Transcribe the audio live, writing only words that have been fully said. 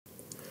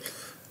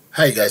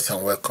Hi guys,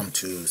 and welcome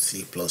to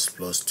C++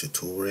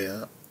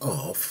 tutorial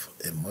of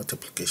a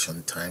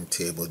multiplication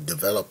timetable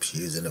developed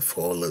using a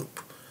for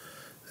loop.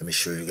 Let me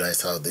show you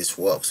guys how this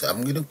works.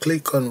 I'm going to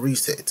click on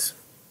reset.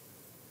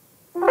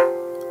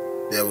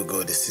 There we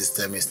go. The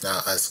system is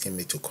now asking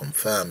me to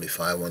confirm if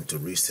I want to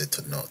reset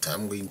or not.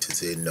 I'm going to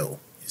say no.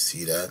 You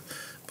see that?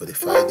 But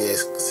if I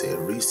say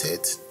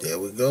reset, there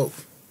we go.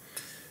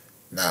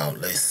 Now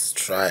let's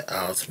try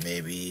out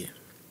maybe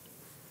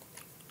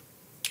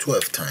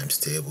 12 times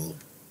table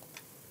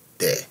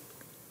there,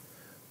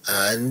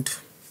 and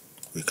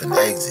we can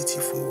exit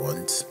if we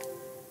want,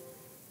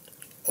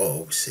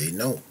 or we say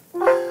no.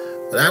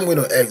 But I'm going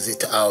to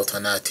exit out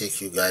and I'll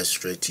take you guys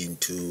straight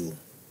into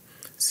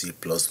C++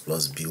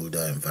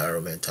 builder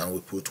environment, and we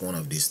put one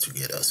of these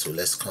together. So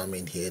let's come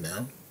in here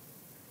now.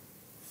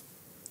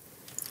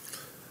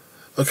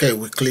 Okay,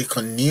 we click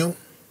on new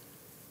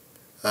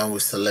and we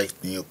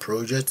select new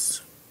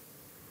projects,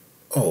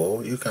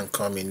 or you can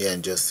come in here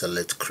and just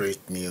select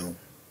create new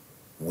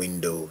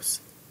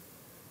Windows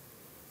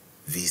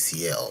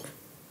VCL,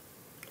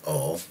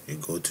 or you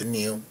go to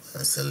new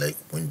and select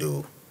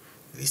Windows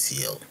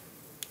VCL.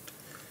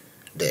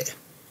 There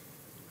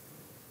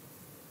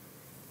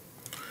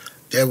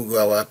we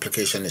go. Our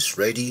application is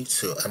ready.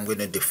 So I'm going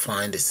to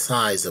define the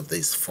size of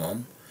this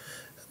form.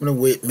 I'm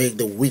going to make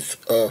the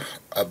width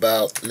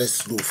about,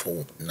 let's go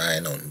for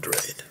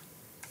 900.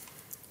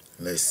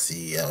 Let's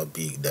see how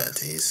big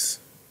that is.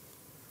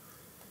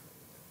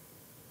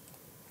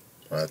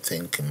 I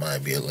think it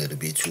might be a little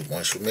bit too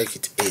much. We'll make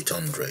it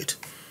 800.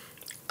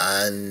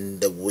 And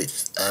the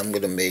width, I'm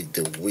going to make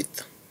the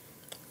width,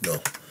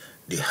 no,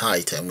 the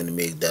height, I'm going to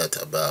make that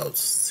about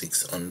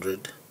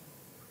 600.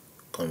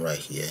 Come right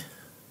here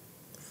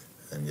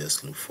and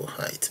just look for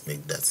height,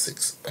 make that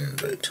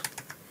 600.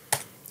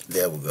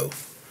 There we go.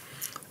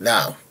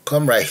 Now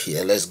come right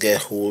here, let's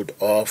get hold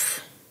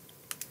of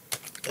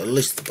a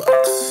list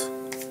box.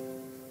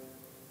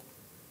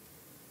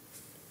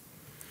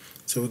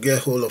 So we get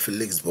hold of a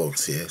list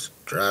box here,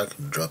 drag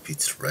and drop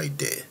it right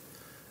there,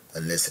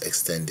 and let's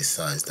extend the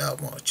size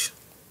that much.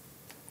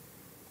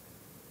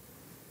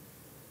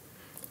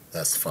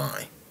 That's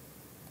fine.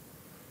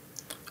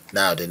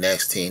 Now the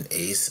next thing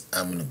is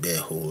I'm going to get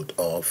hold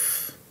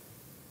of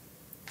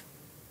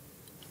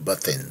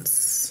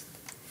buttons.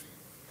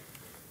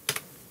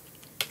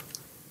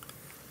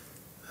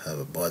 Have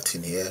a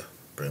button here,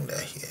 bring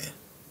that here.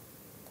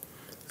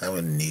 I'm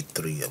going to need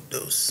 3 of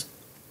those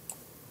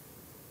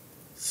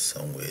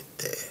somewhere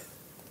there.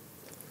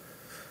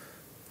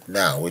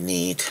 Now we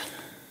need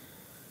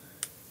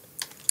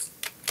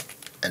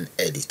an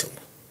editor.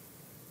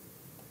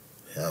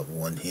 We have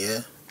one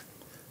here.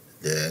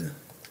 Then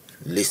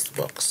list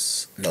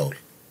box, no,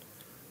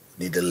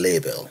 need a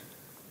label,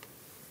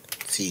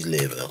 C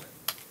label.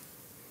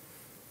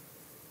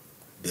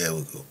 There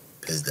we go,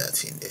 paste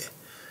that in there.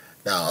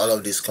 Now all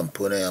of this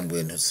component, I'm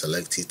going to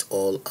select it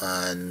all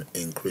and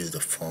increase the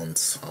font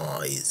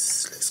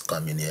size. Let's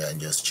come in here and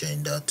just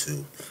change that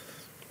to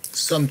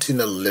something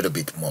a little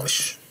bit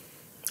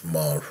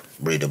more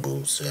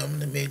readable. So I'm going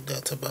to make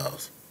that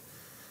about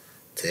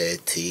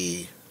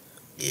 30,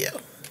 yeah,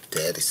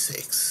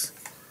 36,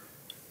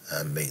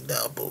 and make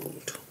that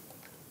bold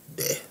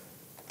there.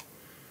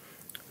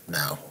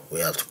 Now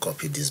we have to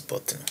copy this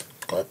button,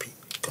 copy,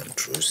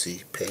 Ctrl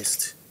C,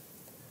 paste,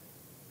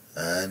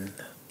 and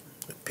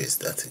paste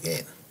that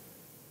again.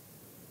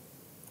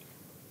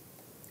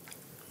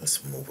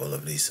 Let's move all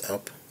of these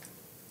up,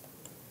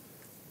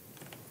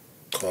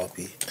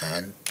 copy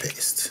and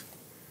paste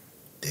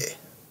there.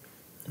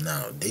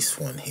 Now this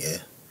one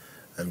here,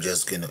 I'm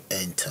just going to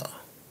enter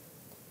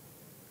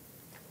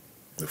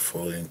the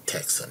following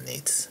text on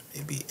it.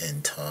 Maybe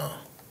enter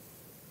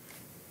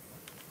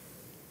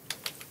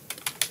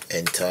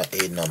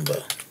a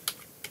number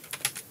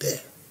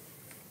there.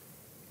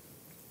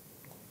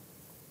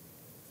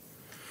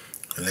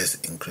 And let's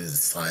increase the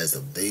size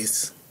of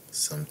this,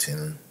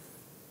 something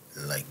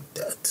like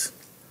that.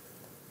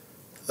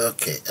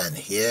 Okay, and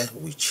here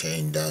we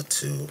change that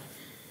to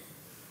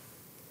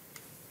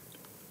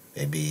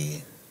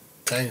maybe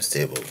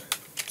timetable.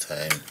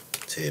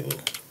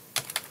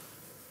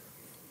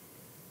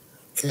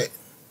 Okay,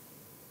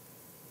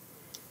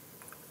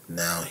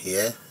 now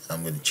here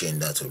I'm going to change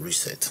that to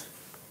reset,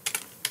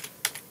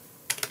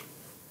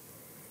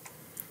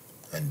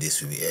 and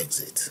this will be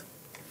exit.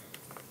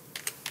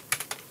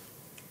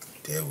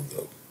 There we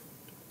go.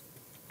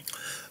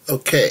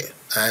 Okay,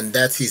 and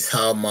that is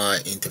how my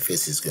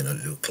interface is going to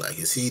look like.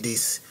 You see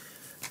this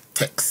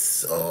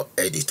text or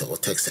editor or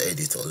text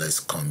editor. Let's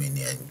come in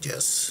here and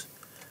just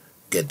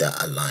get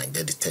that aligned,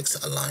 get the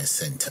text aligned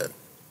centered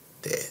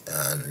there,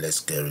 and let's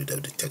get rid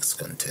of the text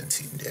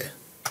content in there,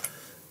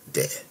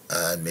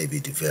 and maybe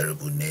the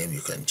variable name,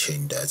 you can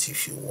change that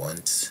if you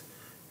want.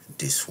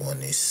 This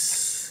one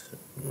is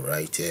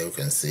right here, you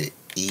can say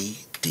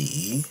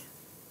ed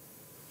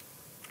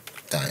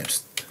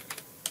times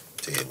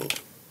table,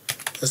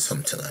 or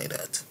something like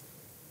that.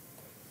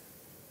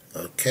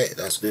 Okay,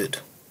 that's good.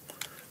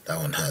 That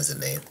one has a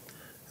name,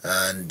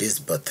 and this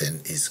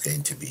button is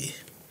going to be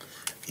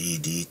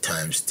ed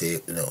times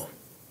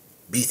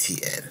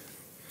btn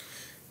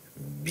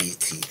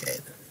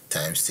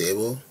times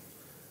table,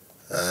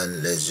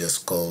 and let's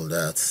just call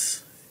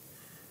that,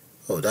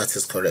 oh, that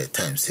is correct,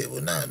 times table.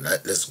 Now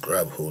let's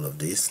grab hold of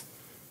this.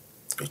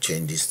 We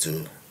change this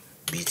to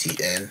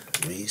btn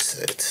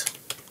reset,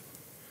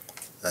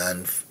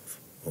 and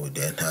we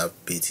then have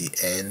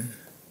btn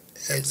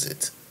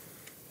exit.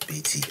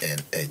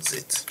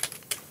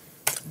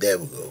 There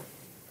we go.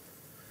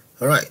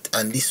 Alright,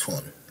 and this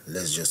one,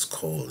 let's just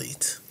call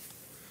it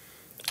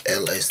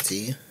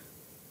lst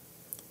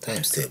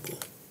times table.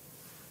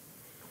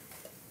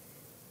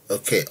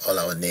 Okay, all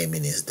our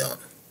naming is done.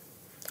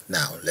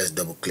 Now let's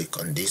double click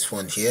on this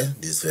one here,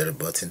 this very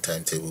button,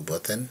 timetable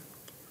button.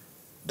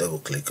 Double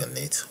click on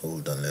it.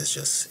 Hold on, let's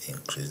just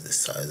increase the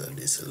size of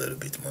this a little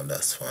bit more.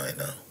 That's fine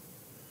now.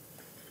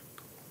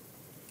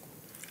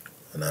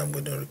 And I'm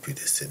going to repeat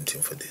the same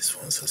thing for this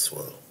ones as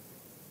well.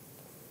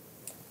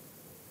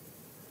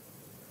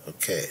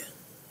 Okay,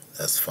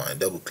 that's fine.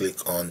 Double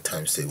click on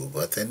times table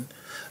button,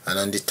 and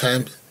on the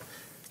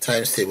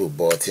times table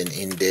button,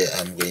 in there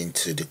I'm going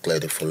to declare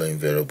the following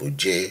variable: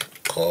 j,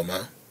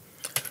 comma,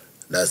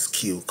 that's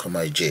q,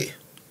 comma j.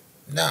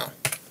 Now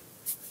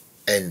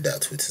end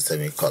that with a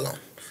semicolon.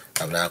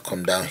 And now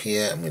come down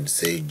here, I'm going to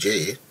say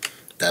j,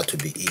 that will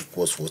be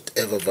equals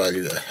whatever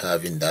value I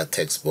have in that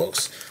text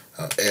box.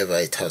 However,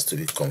 it has to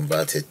be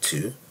converted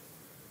to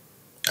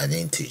an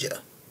integer.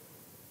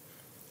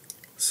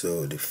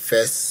 So the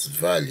first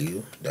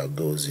value that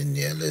goes in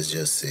there, let's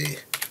just say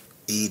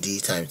ed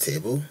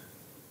timetable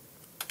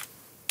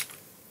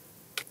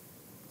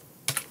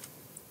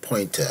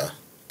pointer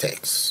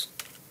text.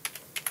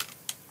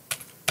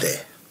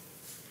 There.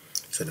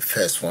 So the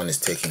first one is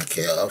taken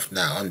care of.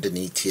 Now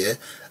underneath here,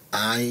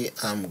 I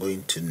am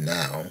going to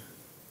now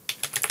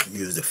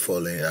use the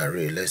following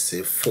array. Let's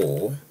say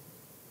for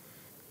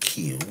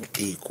q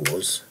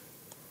equals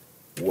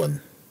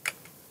 1,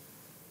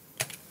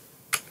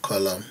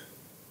 column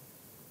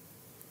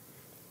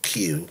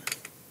q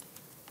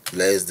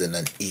less than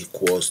and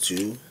equals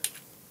to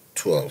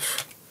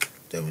 12.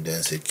 Then we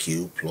then say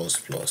q plus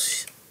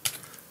plus.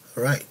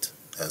 Alright,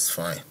 that's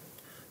fine.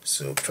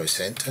 So press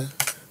enter,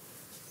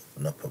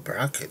 open up a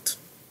bracket,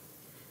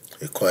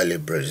 a curly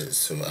braces.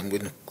 So I'm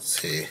going to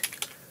say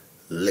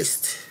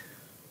list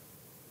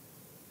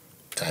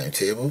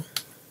timetable.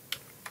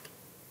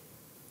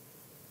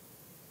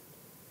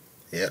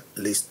 Yeah,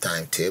 list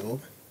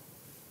timetable,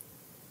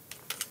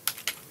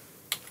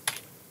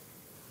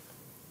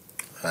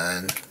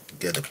 and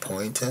get a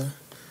pointer.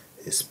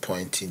 It's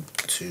pointing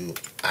to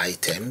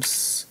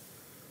items.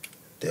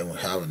 Then we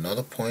have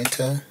another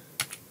pointer,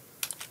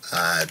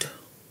 add,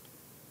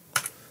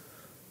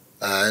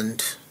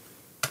 and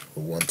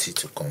we want it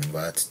to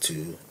convert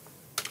to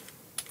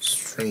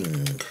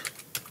string.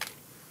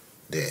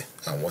 There.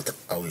 And what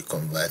are we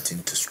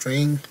converting to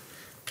string?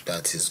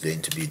 That is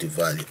going to be the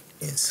value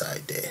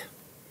inside there.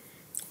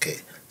 Okay,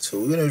 so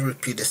we're going to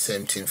repeat the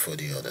same thing for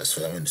the other.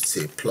 So I'm going to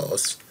say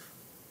plus,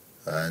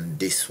 and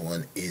this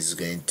one is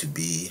going to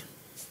be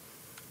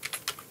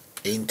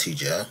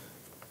integer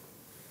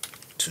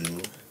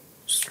to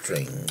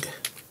string.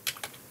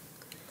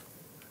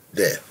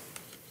 There.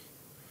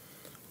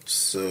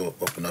 So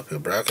open up your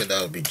bracket,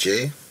 that will be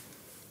j.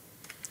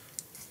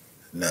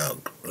 Now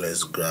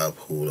let's grab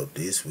hold of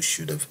this. I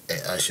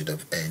should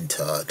have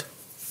entered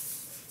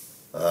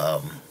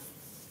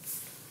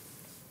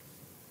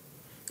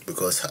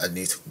because I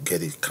need to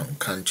get it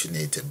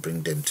concatenated,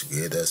 bring them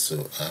together.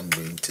 So I'm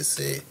going to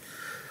say,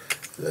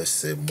 let's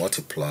say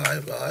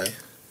multiply by,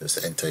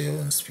 just enter your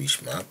own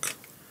speech mark.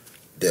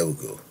 There we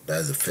go.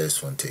 That's the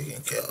first one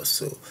taken care of.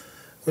 So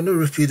I'm going to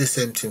repeat the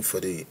same thing for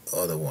the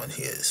other one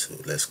here. So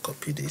let's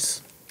copy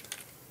this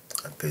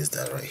and paste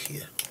that right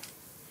here.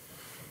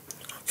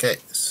 Okay,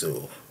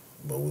 so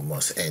but we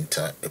must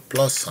enter a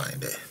plus sign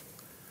there.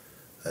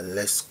 And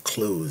let's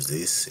close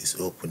this. It's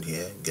open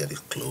here, get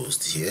it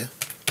closed here.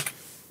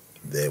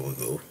 There we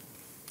go.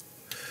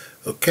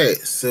 Okay,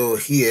 so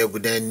here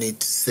we then need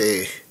to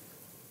say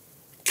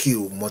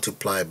q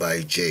multiplied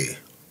by j.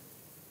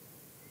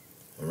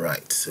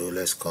 Right, so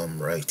let's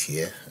come right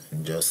here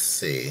and just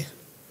say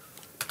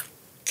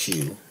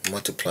q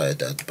multiply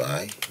that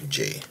by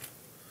j.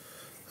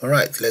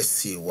 Alright, let's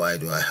see, why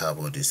do I have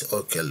all this?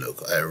 Okay,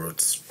 look, I wrote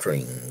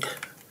string.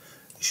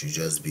 It should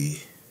just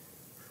be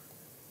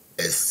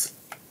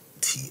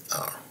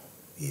str.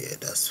 Yeah,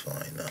 that's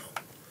fine now.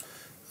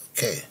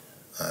 Okay,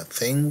 I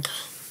think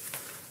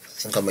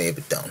I may have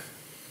it down.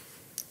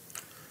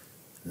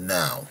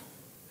 Now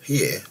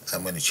here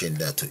I'm going to change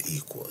that to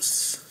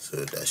equals, so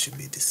that should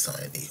be the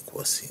sign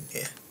equals in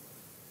here.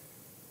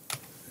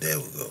 There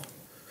we go.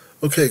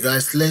 Okay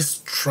guys,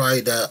 let's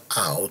try that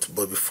out,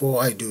 but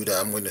before I do that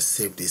I'm going to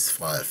save this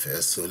file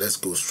first. So let's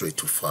go straight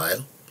to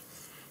file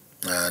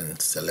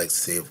and select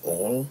save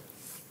all.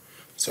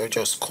 So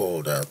just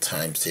call that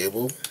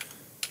timetable.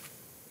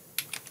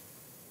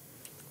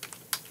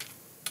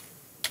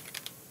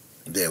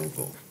 There we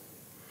go.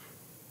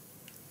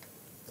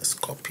 Let's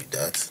copy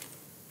that,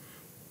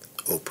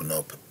 open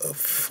up a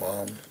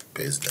form,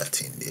 paste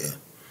that in there,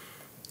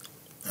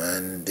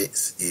 and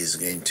this is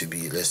going to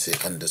be, let's say,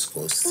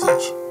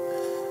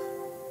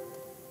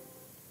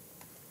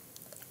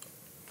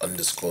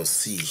 underscore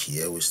C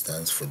here, which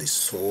stands for the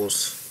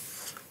source.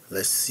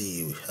 Let's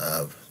see, we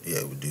have,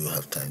 yeah, we do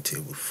have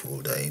timetable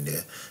folder in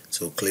there,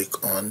 so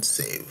click on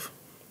save.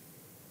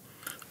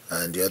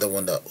 And the other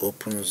one that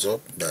opens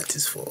up, that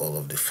is for all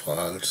of the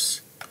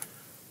files,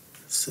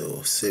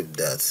 so save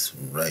that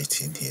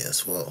right in here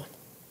as well.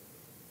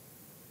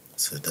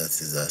 So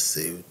that is that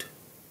saved.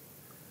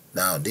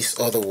 Now this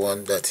other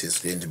one, that is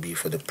going to be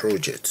for the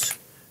project,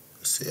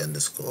 say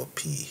underscore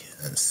P,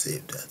 and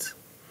save that.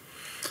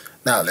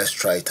 Now let's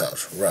try it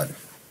out. Run.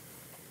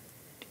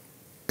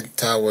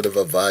 Enter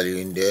whatever value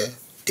in there.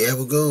 There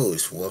we go,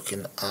 it's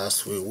working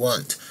as we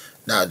want.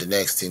 Now the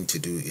next thing to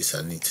do is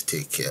I need to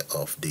take care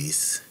of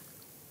this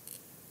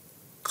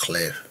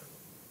clear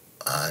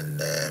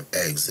and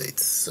exit.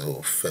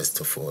 So first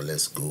of all,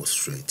 let's go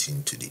straight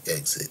into the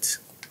exit.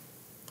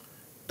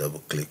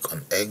 Double click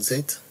on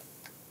exit,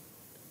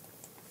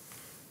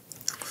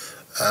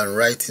 and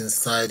right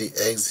inside the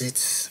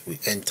exit we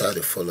enter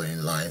the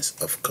following lines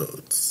of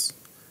codes.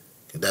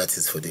 That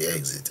is for the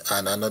exit.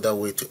 And another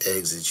way to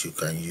exit, you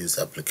can use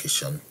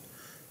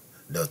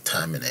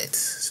application.terminate.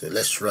 So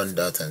let's run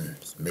that and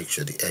make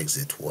sure the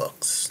exit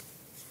works.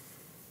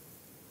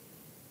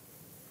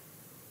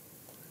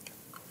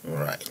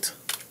 Right,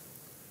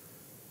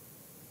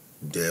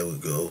 there we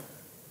go.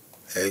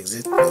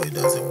 Exit. No, it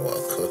doesn't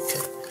work.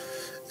 Okay,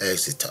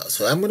 exit out.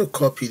 So I'm going to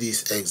copy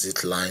these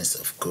exit lines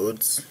of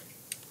codes,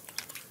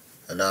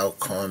 and I'll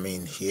come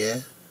in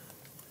here,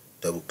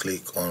 double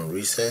click on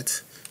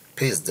reset,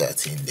 paste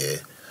that in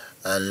there,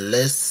 and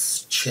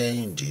let's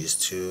change this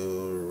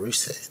to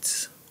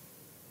reset.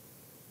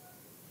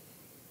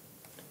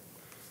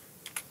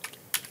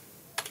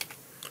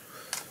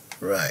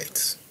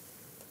 Right,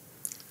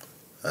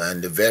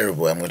 and the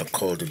variable, I'm going to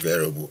call the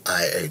variable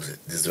I exit,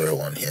 this very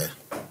one here,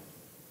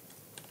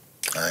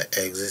 I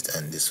exit,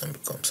 and this one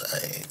becomes I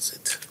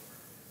exit.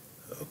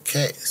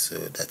 Okay, so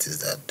that is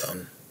that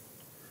done.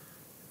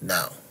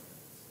 Now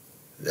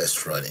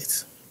let's run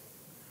it.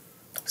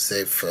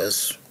 Save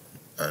first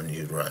and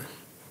you run.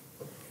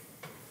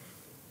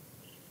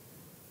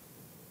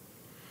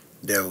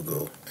 There we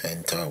go.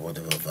 Enter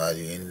whatever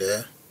value in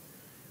there.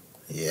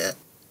 Yeah.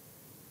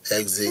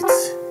 Exit.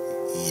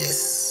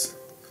 Yes.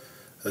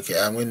 Okay,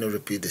 I'm going to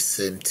repeat the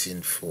same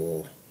thing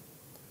for,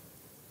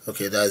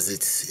 okay, that's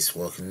it, it's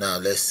working. Now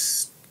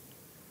let's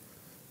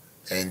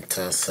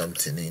enter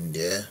something in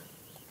there,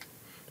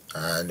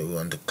 and we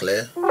want to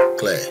clear.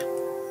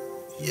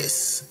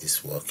 Yes,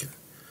 it's working.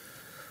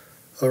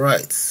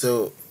 Alright,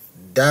 so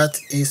that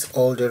is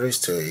all there is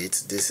to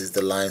it. This is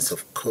the lines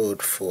of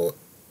code for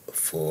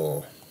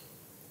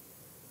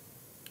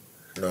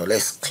no,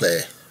 let's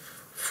clear.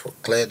 For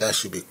clear, that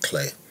should be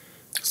clear.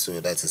 So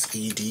that is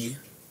ed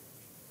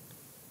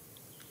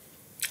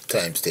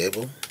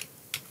timetable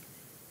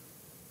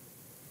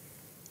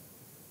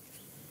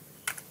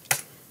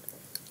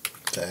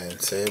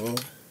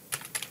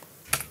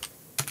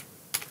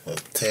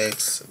of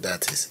text,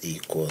 that is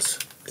equals,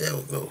 there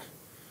we go.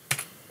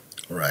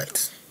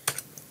 Right,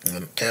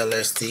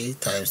 lst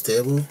times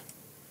table,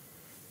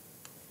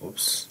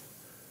 oops,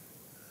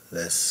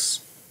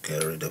 let's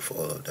get rid of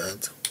all of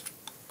that,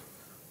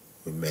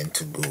 we meant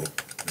to go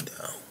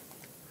down.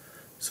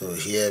 So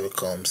here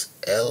becomes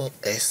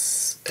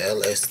lst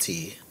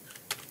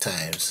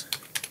times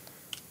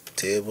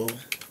table,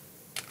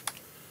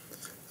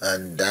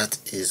 and that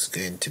is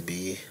going to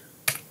be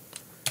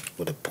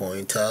with a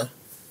pointer.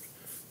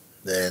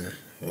 Then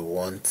we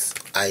want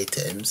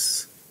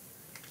items,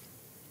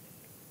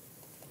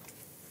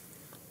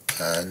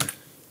 and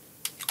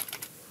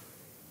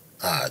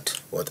add.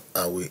 What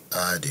are we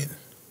adding?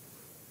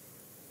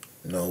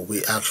 No,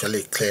 we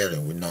actually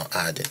clearing, we're not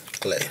adding.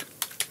 Clear.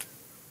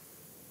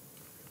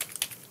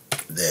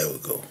 There we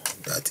go,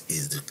 that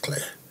is the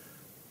clear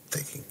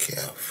taken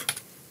care of.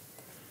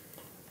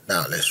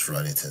 Now let's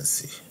run it and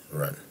see.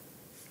 Run.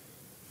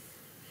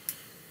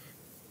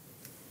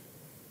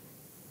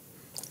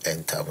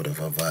 Enter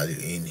whatever value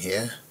in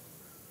here.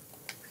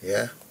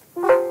 Yeah,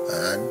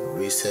 and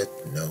reset.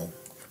 No,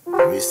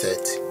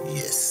 reset.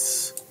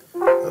 Yes.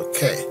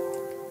 Okay,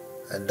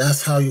 and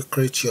that's how you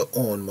create your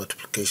own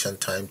multiplication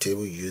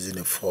timetable using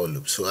a for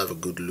loop. So have a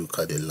good look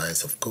at the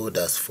lines of code.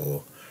 That's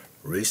for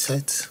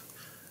reset,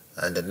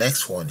 and the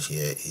next one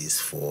here is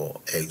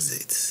for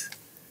exit.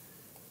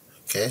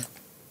 Okay,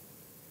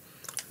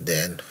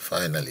 then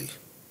finally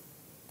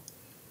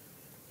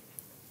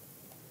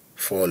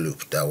for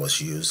loop that was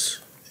used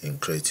in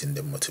creating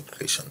the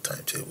multiplication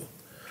timetable.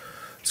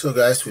 So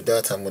guys, with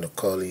that, I'm going to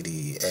call it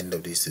the end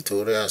of this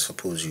tutorial. I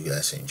suppose you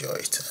guys enjoyed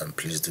it, and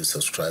please do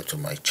subscribe to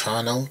my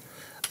channel,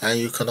 and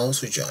you can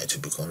also join to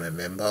become a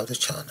member of the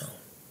channel.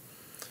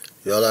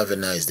 You all have a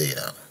nice day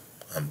now,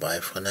 and bye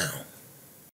for now.